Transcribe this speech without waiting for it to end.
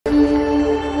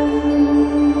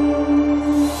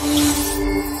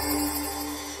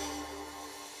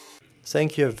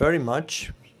Thank you very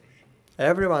much.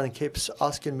 Everyone keeps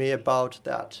asking me about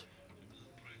that.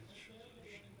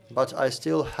 But I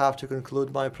still have to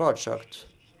conclude my project.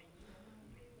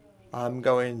 I'm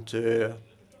going to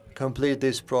complete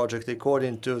this project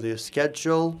according to the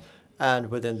schedule and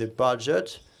within the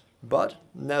budget. But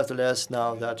nevertheless,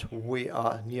 now that we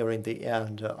are nearing the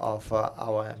end of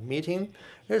our meeting,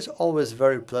 it's always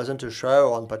very pleasant to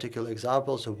show on particular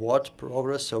examples of what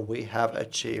progress we have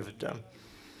achieved.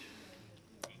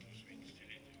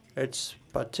 It's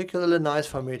particularly nice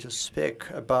for me to speak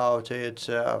about it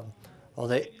on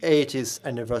the 80th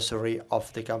anniversary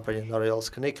of the company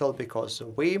Norilsk Nickel, because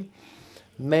we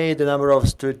made a number of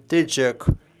strategic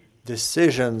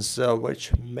decisions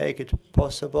which make it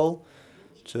possible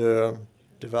to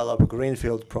develop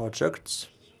greenfield projects.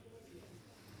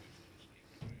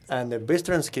 And the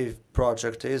Bystrinsky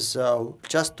project is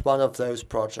just one of those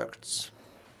projects.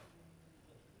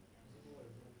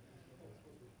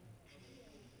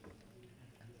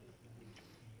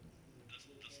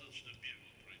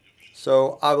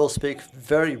 So I will speak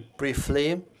very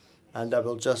briefly, and I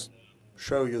will just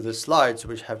show you the slides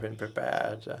which have been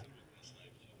prepared.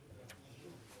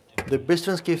 The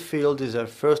Bystrinsky field is a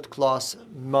first-class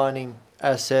mining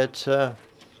asset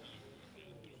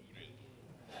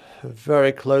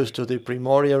very close to the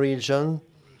Primoria region.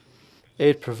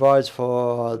 It provides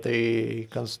for the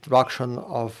construction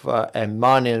of a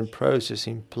mining and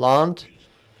processing plant,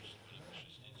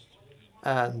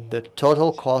 and the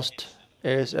total cost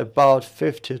is about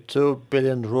 52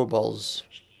 billion rubles.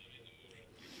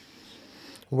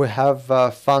 We have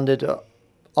funded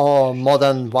more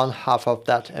than one half of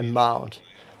that amount.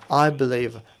 I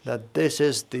believe that this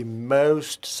is the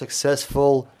most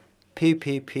successful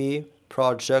PPP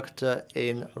project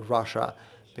in Russia,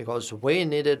 because we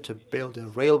needed to build a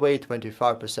railway.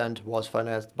 25% was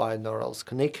financed by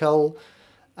Norilsk Nickel,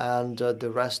 and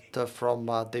the rest from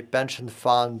the pension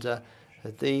fund.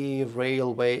 The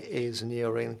railway is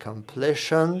nearing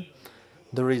completion.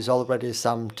 There is already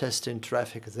some testing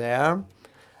traffic there,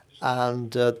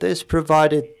 and this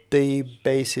provided the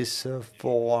basis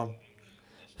for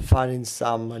finding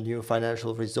some new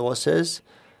financial resources.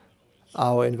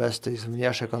 Our investor is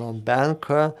Vladivostok Bank,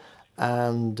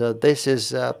 and this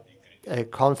is a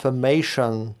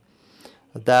confirmation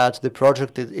that the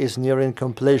project is nearing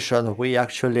completion. We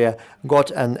actually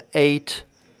got an 8-year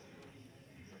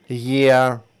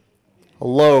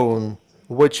loan,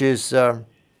 which is an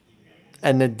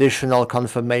additional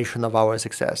confirmation of our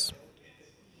success.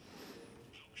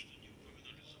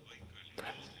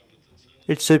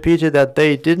 It's a pity that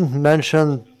they didn't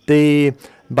mention the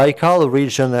Baikal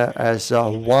region as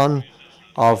one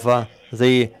of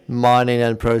the mining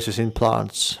and processing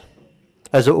plants,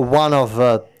 as one of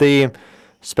the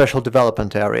special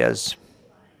development areas.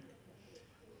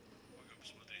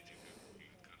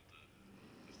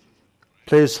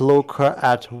 Please look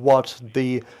at what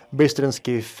the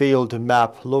Bystrinsky field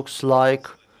map looks like.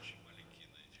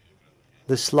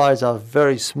 The slides are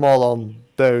very small on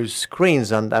those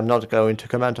screens, and I'm not going to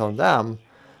comment on them.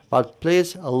 But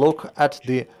please look at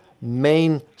the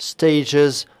main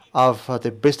stages of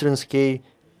the Bystrinsky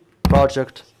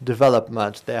project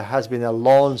development. There has been a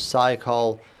long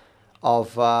cycle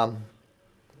of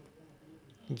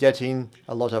getting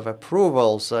a lot of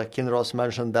approvals. Kinross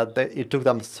mentioned that it took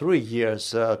them 3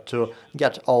 years to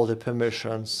get all the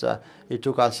permissions. It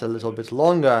took us a little bit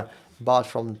longer, but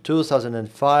from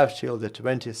 2005 till the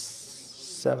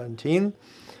 2017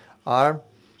 are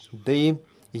the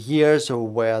years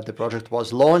where the project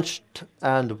was launched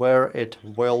and where it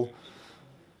will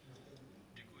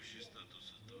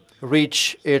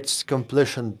reach its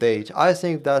completion date. I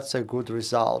think that's a good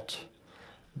result.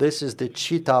 This is the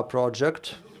Cheetah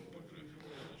project.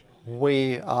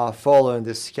 We are following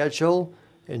the schedule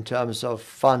in terms of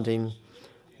funding.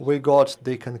 We got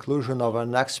the conclusion of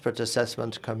an expert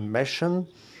assessment commission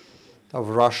of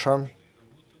Russia.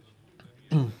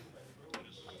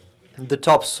 The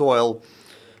topsoil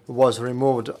was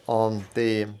removed on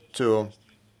the 2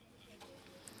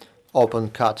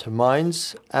 open-cut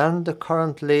mines, and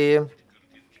currently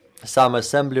some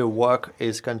assembly work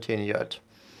is continued.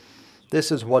 This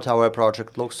is what our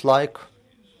project looks like.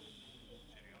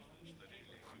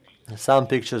 Some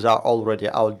pictures are already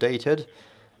outdated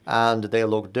and they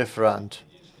look different.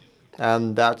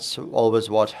 And that's always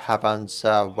what happens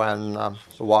when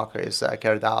work is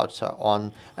carried out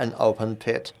on an open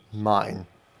pit mine.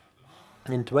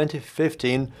 In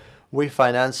 2015, we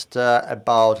financed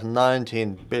about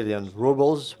 19 billion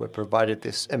rubles. We provided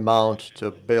this amount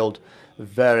to build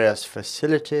various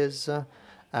facilities,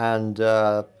 and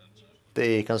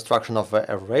the construction of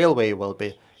a railway will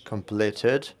be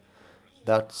completed.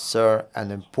 That's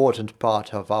an important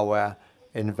part of our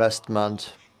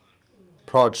investment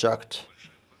project.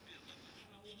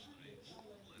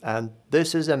 And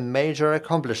this is a major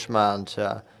accomplishment.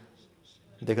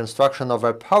 The construction of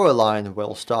a power line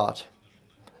will start,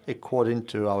 according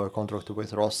to our contract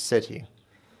with Roscity.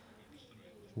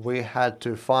 We had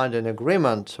to find an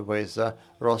agreement with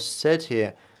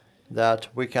Roscity that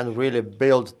we can really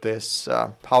build this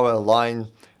power line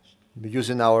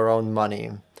using our own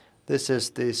money. This is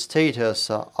the status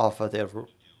of the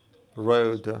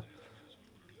road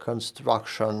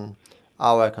construction.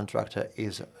 Our contractor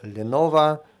is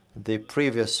Lenovo. The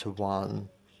previous one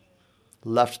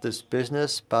left this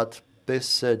business, but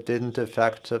this didn't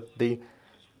affect the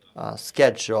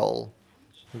schedule.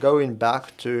 Going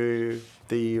back to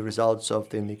the results of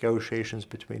the negotiations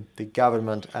between the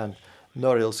government and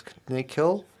Norilsk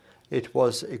Nickel, it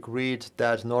was agreed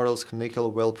that Norilsk Nickel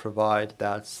will provide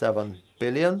that 7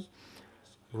 billion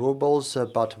rubles,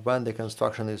 but when the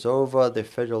construction is over, the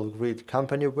Federal Grid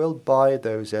Company will buy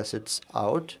those assets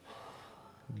out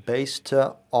based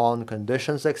on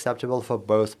conditions acceptable for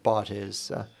both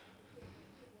parties.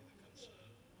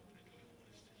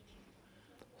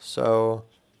 So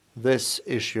this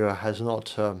issue has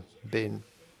not been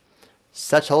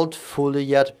settled fully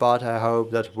yet, but I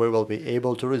hope that we will be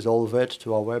able to resolve it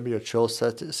to our mutual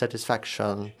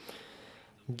satisfaction.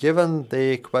 Given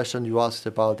the question you asked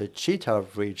about the Chita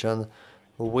region,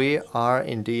 we are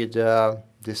indeed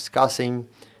discussing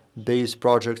these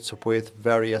projects with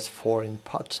various foreign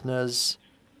partners,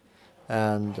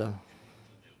 and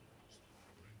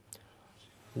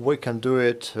we can do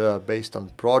it based on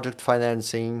project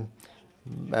financing,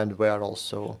 and we are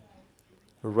also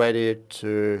ready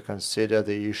to consider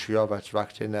the issue of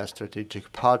attracting a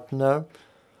strategic partner,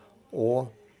 or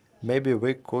maybe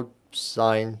we could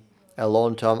sign a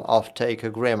long-term offtake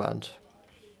agreement.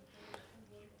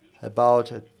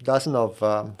 About a dozen of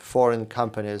foreign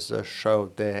companies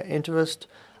showed their interest.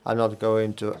 I'm not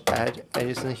going to add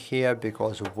anything here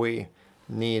because we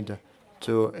need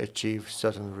to achieve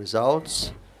certain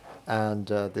results. And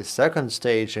the second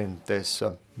stage in this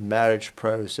marriage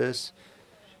process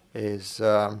is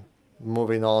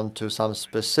moving on to some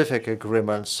specific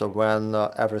agreements when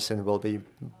everything will be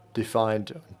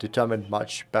determined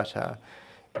much better.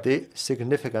 The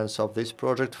significance of this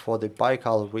project for the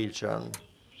Baikal region.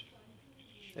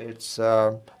 It's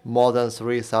more than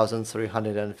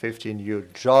 3,350 new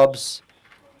jobs,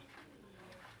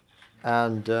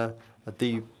 and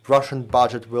the Russian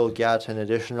budget will get an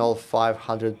additional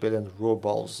 500 billion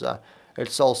rubles.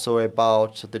 It's also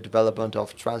about the development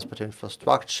of transport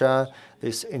infrastructure.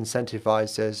 This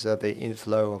incentivizes the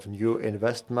inflow of new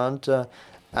investment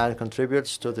and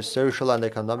contributes to the social and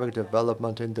economic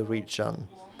development in the region.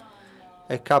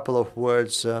 A couple of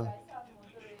words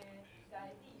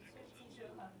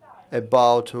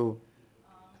about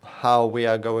how we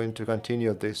are going to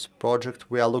continue this project.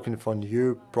 We are looking for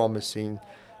new promising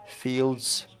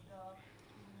fields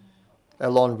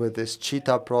along with this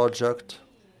Chita project,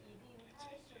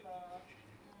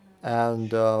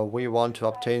 and we want to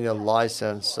obtain a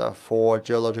license for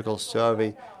geological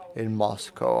survey in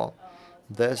Moscow.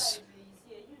 This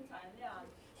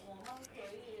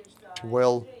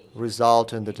will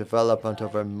result in the development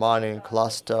of a mining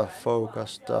cluster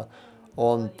focused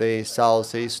on the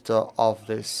southeast of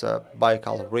this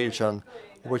Baikal region,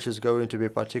 which is going to be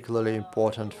particularly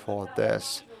important for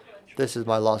this. This is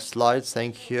my last slide,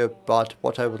 thank you. But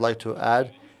what I would like to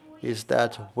add is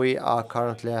that we are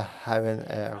currently having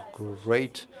a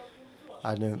great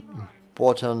and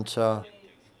important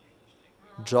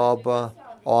job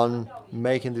on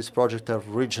making this project a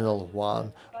regional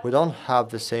one. We don't have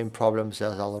the same problems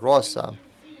as Alrosa,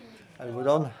 and we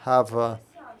don't have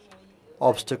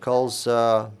obstacles.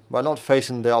 We're not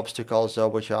facing the obstacles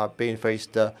which are being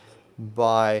faced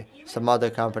by some other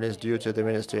companies due to the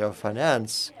Ministry of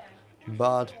Finance,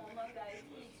 but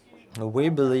we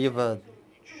believe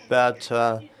that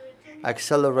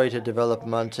accelerated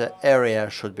development area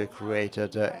should be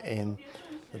created in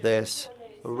this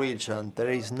region. There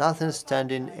is nothing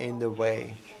standing in the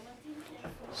way.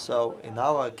 So in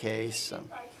our case,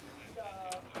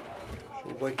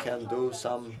 we can do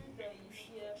some.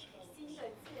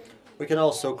 We can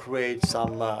also create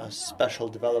some special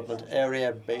development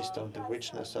area based on the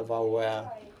richness of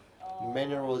our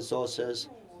mineral resources.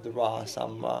 There are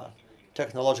some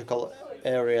technological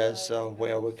areas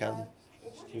where we can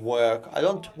work. I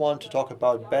don't want to talk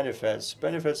about benefits.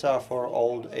 Benefits are for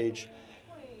old age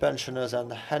pensioners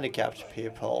and handicapped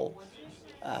people,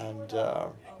 and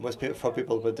for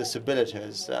people with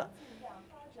disabilities.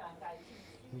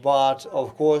 But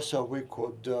of course, we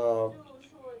could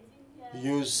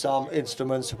use some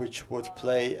instruments which would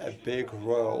play a big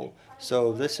role.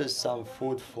 So this is some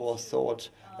food for thought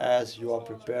as you are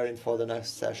preparing for the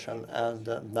next session. And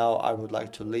now I would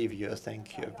like to leave you.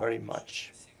 Thank you very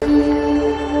much.